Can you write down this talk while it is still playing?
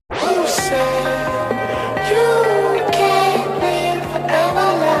say you can't live forever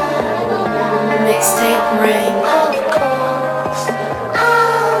life. Mixtape ring. Of course,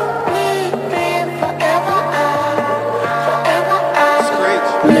 I'll live forever I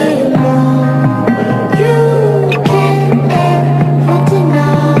live long. You can't ever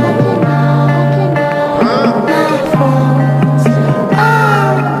deny my faults.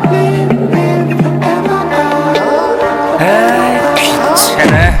 I'll live forever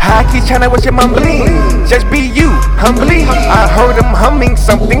Hockey China, what's your mumbling? Just be you, humbly. I heard him humming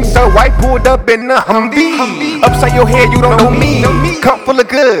something, so I pulled up in a Humvee. Upside your head, you don't know me. Cup full of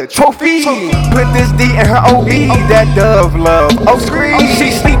good trophy. Put this D in her OB, that Dove love. Oh, scream.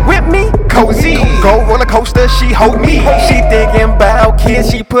 She sleep with me, cozy. Go roller coaster, she hold me. She thinking about kids,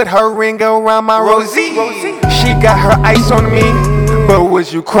 she put her ring around my Rosie. She got her ice on me, but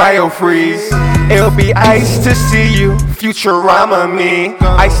would you cryo freeze? It'll be ice to see you, Futurama me.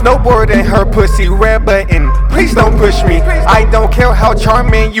 I snowboard in her pussy, red button, please don't push me. I don't care how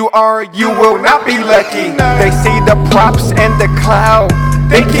charming you are, you will not be lucky. They see the props and the cloud,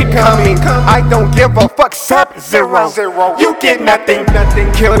 they keep coming. I don't give a fuck, Sub-Zero, you get nothing.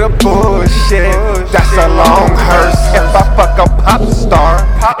 Kill the bullshit, that's a long hearse. If I fuck a pop star,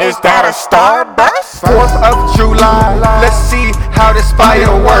 is that a starburst? 4th of July, let's see how this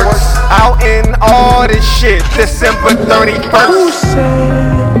fireworks. Out in all this shit, December 31st. Who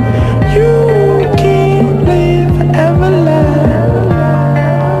said you can't live forever life?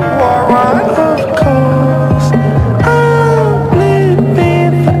 Of course, I'll live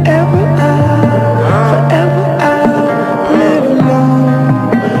forever I'll live long.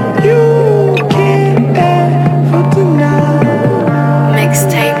 You can't ever deny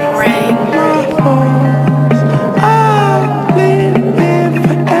Mixtape ring. my faults. I'll live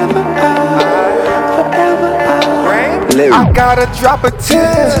forever I gotta drop a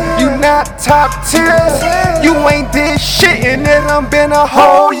 10, you not top 10. You ain't did shit and it done been a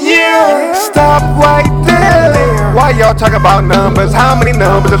whole year. Stop right there. Why y'all talk about numbers? How many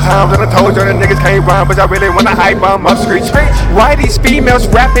numbers of times I told you the niggas can't run, but I really wanna hype them up street. Why these females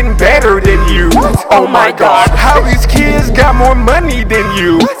rapping better than you? Oh my god. How these kids got more money than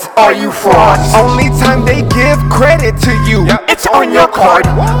you? Are you frauds? Only time they give credit to you, it's on your card.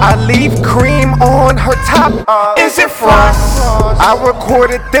 I leave cream on her top, is it frost? I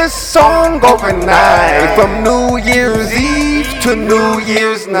recorded this song overnight, from New Year's Eve to New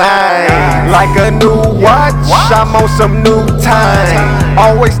Year's night. Like a new watch, I'm on some new time.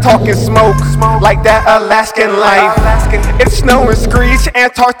 Always talking smoke, like that Alaskan life. It's snow and screech,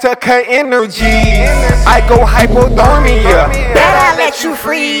 Antarctica energy. I go hypothermia, bet I let you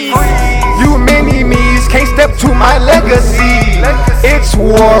freeze. You mini-me's can't step to my legacy. It's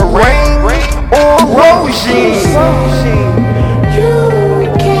war, rain, or regime. You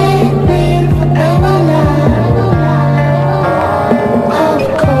can't live forever life. Of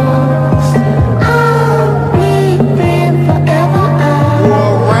course, I'll live forever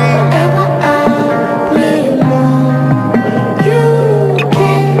I'll live long. You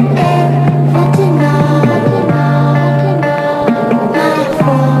can't ever deny my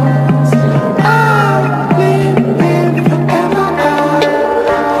faults. I'll live forever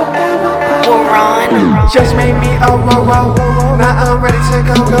Just made me a roll, now I'm ready to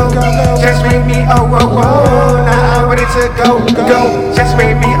go. Just made me a roll, now I'm ready to go. Just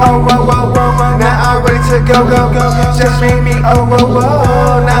made me a roll, now I'm ready to go. Just made me a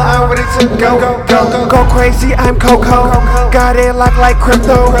roll, now I'm ready to go. Go crazy, I'm Coco. Got it locked like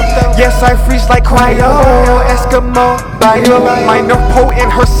crypto. Yes, I freeze like cryo. Eskimo bio. My North Pole in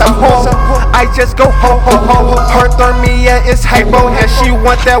her South Pole. I just go ho ho ho. Hypothermia is hypo, and she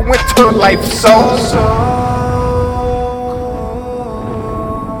want that winter life so.